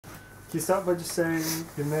you start by just saying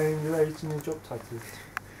your name, your age and your job title?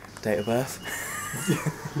 Date of birth.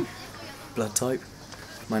 Blood type.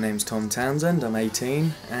 My name's Tom Townsend, I'm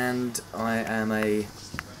 18 and I am a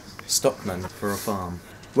stockman for a farm.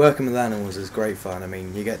 Working with animals is great fun. I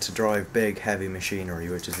mean, you get to drive big, heavy machinery,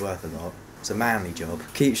 which is worth a lot. It's a manly job.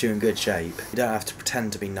 Keeps you in good shape. You don't have to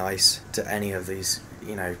pretend to be nice to any of these,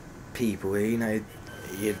 people. You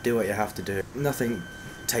do what you have to do. Nothing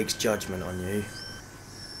takes judgment on you.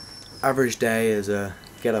 Average day is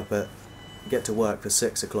get to work for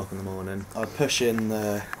 6 o'clock in the morning. I push in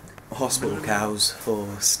the hospital cows for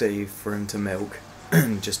Steve for him to milk,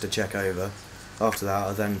 just to check over. After that,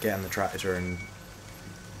 I then get in the tractor and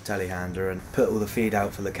telehandler and put all the feed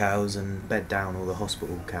out for the cows and bed down all the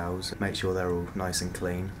hospital cows, make sure they're all nice and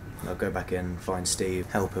clean. I'll go back in, find Steve,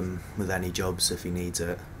 help him with any jobs if he needs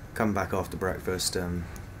it. Come back after breakfast and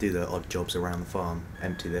do the odd jobs around the farm,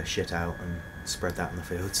 empty their shit out and spread that in the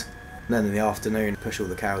fields. And then in the afternoon, push all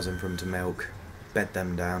the cows in for them to milk, bed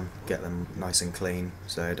them down, get them nice and clean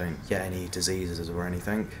so they don't get any diseases or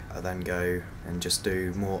anything. I then go and just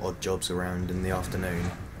do more odd jobs around in the afternoon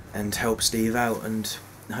and help Steve out, and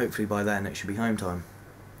hopefully by then it should be home time.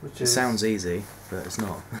 It sounds easy, but it's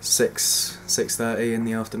not. 6:30 in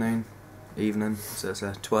the afternoon, evening, so it's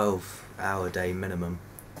a 12-hour day minimum.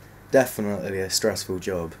 Definitely a stressful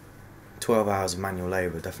job. 12 hours of manual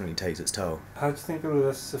labour definitely takes its toll. How do you think all of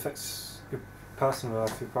this affects your personal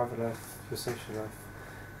life, your private life, your social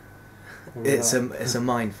life? It's a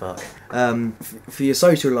mindfuck. For your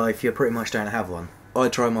social life, you pretty much don't have one. I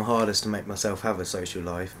try my hardest to make myself have a social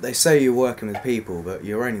life. They say you're working with people, but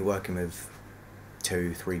you're only working with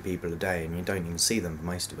 2-3 people a day, and you don't even see them for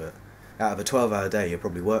most of it. Out of a 12-hour day, you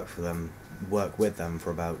probably work with them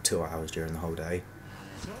for about 2 hours during the whole day.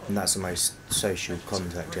 And that's the most social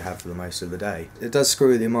contact you have for the most of the day. It does screw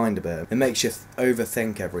with your mind a bit. It makes you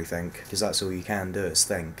overthink everything, because that's all you can do is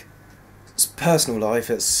think. Personal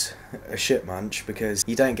life, it's a shit munch, because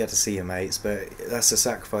you don't get to see your mates, but that's a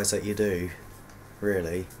sacrifice that you do,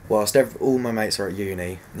 really. Whilst all my mates are at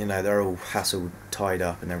uni, they're all hassled, tied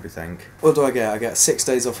up and everything. What do I get? I get 6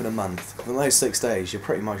 days off in a month. On those 6 days, you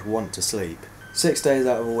pretty much want to sleep. 6 days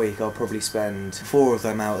out of a week, I'll probably spend 4 of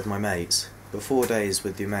them out with my mates. But 4 days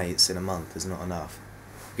with your mates in a month is not enough.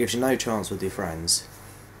 It gives you no chance with your friends.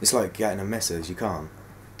 It's like getting a missus, you can't.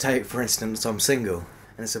 Take, for instance, I'm single,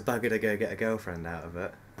 and it's a bugger to go get a girlfriend out of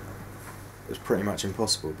it. It's pretty much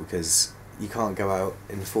impossible, because you can't go out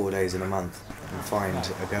in 4 days in a month and find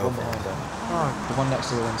a girlfriend. One behind her. Oh, the one next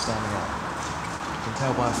to the one standing up. You can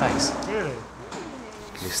tell by her face. Really?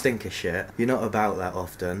 You stink of shit. You're not about that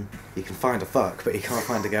often. You can find a fuck, but you can't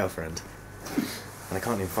find a girlfriend. And I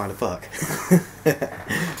can't even find a fuck.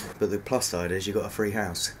 But the plus side is you got a free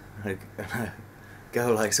house. A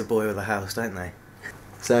girl likes a boy with a house, don't they?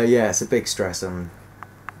 So yeah, it's a big stress and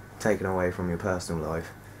taken away from your personal life.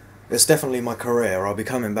 It's definitely my career. I'll be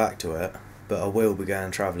coming back to it, but I will be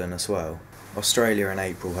going travelling as well. Australia in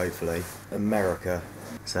April, hopefully. America.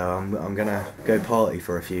 So I'm gonna go party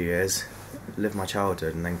for a few years, live my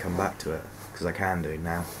childhood, and then come back to it, because I can do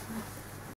now.